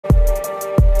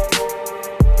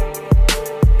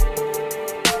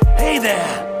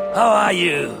How are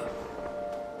you?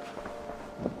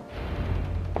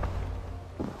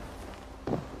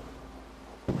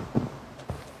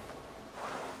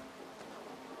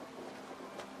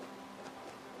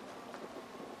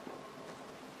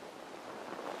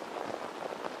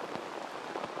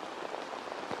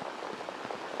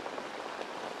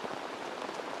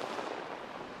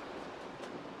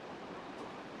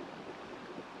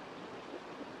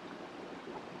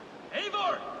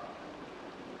 Eivor!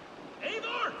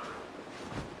 Eivor!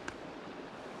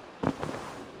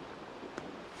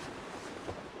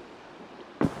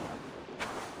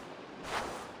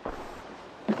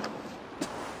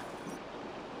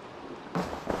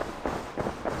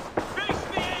 Face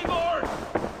me, Eivor!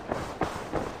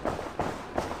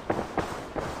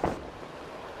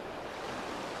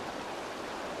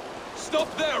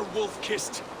 Stop there,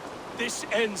 wolf-kissed. This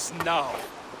ends now.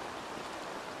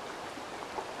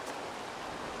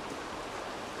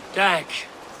 Dag,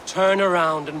 turn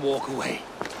around and walk away.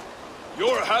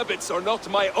 Your habits are not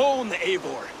my own,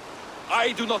 Eivor.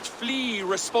 I do not flee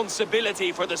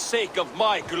responsibility for the sake of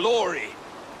my glory.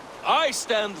 I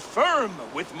stand firm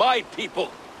with my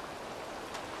people.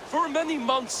 For many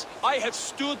months, I have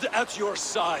stood at your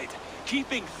side,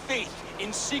 keeping faith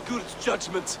in Sigurd's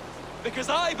judgment, because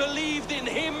I believed in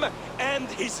him and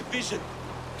his vision.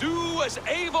 Do as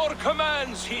Eivor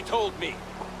commands, he told me.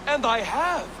 And I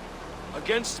have.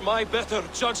 Against my better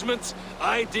judgment,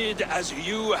 I did as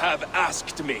you have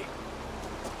asked me.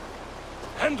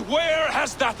 And where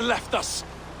has that left us?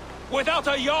 Without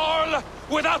a Jarl?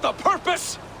 Without a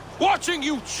purpose? Watching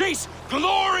you chase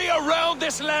glory around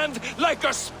this land like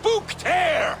a spooked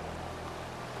hare!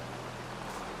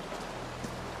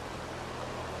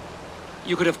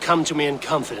 You could have come to me in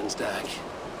confidence, Dag,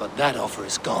 but that offer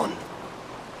is gone.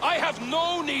 I have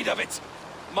no need of it!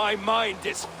 My mind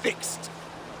is fixed.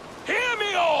 Hear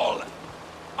me all!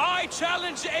 I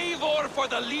challenge Eivor for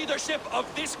the leadership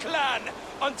of this clan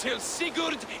until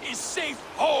Sigurd is safe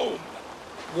home!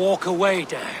 Walk away,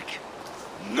 Dag.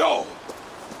 No!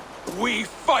 We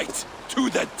fight to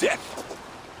the death!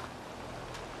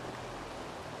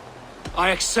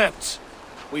 I accept.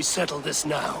 We settle this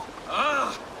now.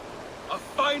 Ah! A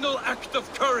final act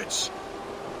of courage!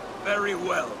 Very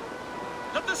well.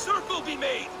 Let the circle be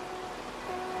made!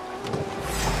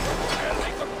 I'll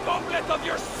make a goblet of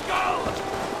your skull!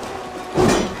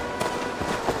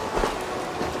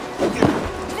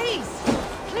 Please!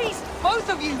 Please, both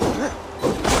of you!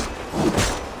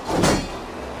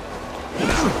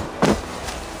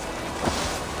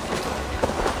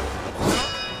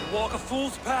 You walk a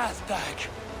fool's path, Dag.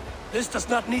 This does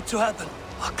not need to happen.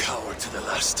 A coward to the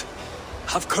last.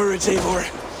 Have courage, Eivor.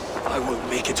 I will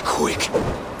make it quick. Is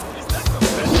that the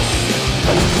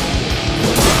best?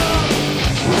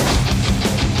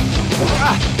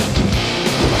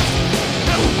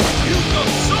 You go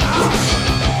so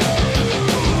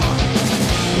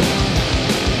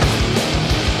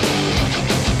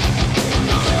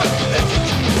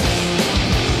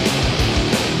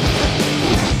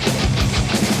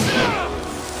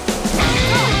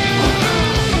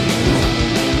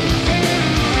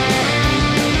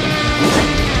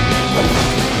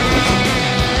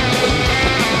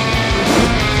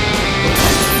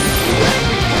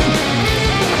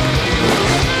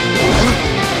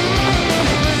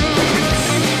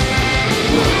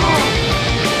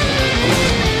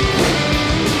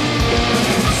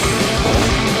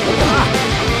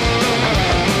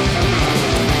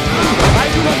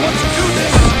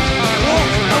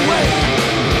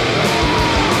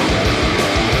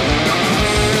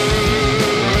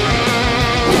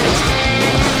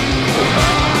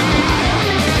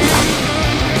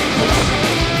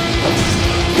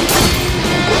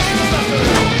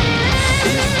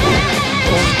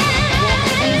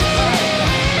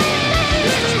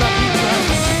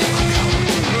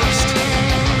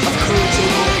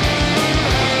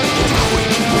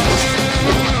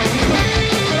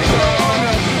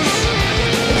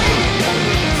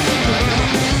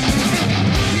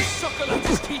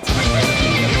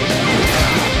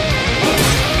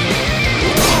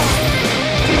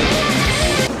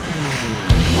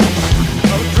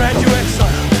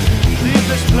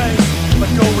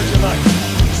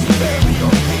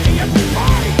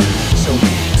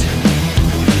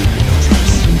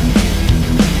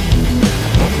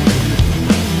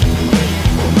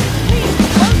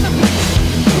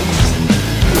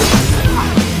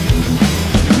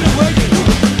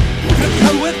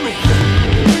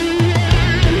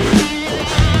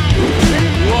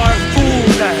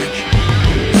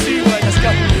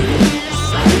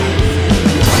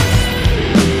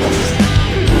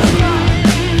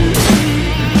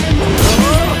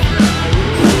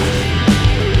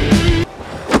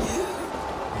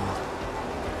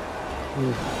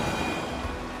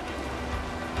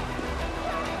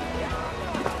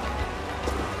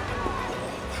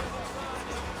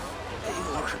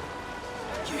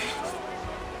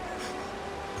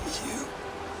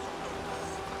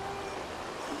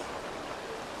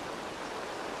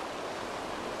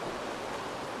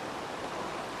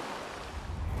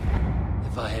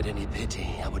I had any pity,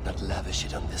 I would not lavish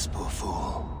it on this poor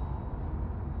fool.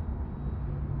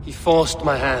 He forced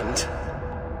my hand.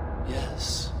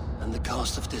 Yes, and the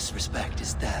cost of disrespect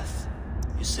is death.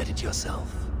 You said it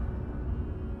yourself.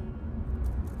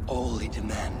 All he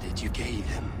demanded, you gave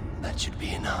him. That should be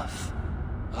enough.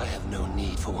 I have no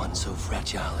need for one so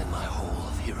fragile in my hall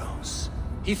of heroes.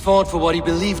 He fought for what he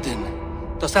believed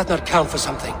in. Does that not count for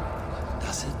something?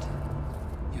 Does it?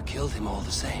 You killed him all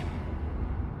the same.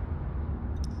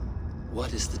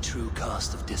 What is the true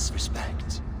cost of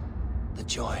disrespect? The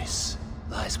choice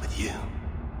lies with you.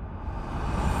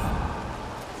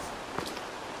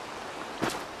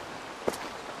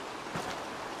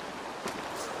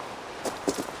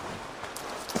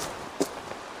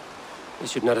 We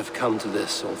should not have come to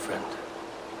this, old friend.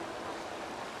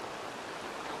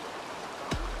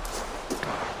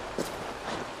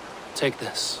 Take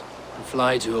this, and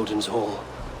fly to Odin's Hall.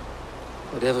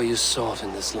 Whatever you sought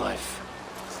in this life,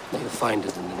 may you find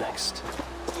it in the next.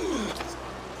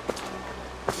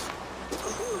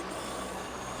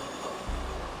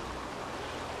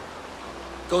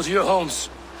 Go to your homes.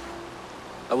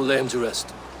 I will lay him to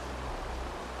rest.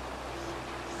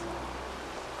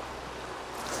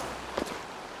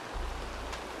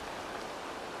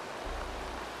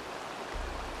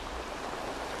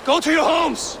 Go to your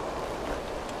homes!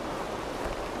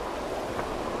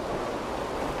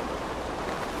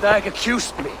 Dag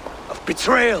accused me of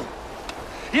betrayal.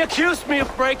 He accused me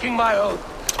of breaking my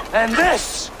oath. And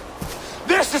this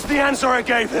is the answer I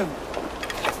gave him.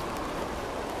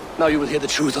 Now you will hear the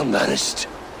truth unbanished.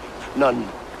 None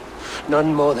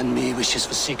more than me wishes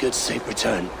for Sigurd's safe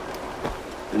return.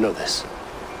 You know this.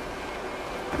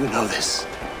 You know this.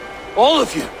 All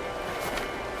of you.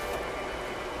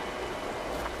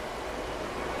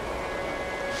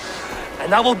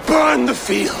 And I will burn the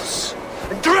fields,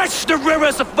 and dredge the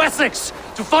rivers of Wessex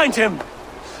to find him.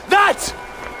 That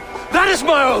is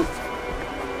my oath.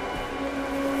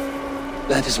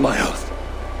 That is my oath.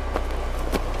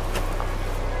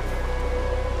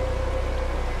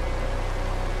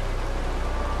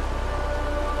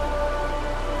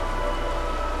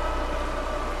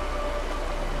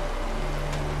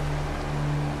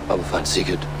 I will find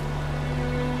Sigurd.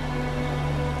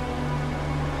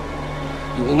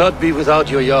 You will not be without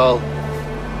your Jarl,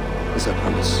 as I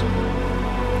promise.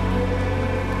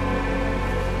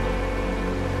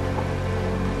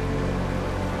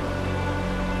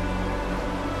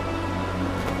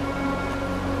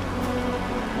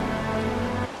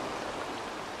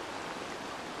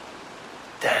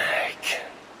 Dag,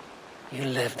 you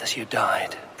lived as you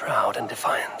died, proud and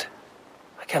defiant.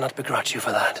 I cannot begrudge you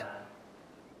for that.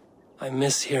 I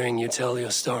miss hearing you tell your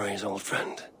stories, old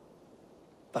friend.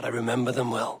 But I remember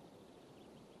them well.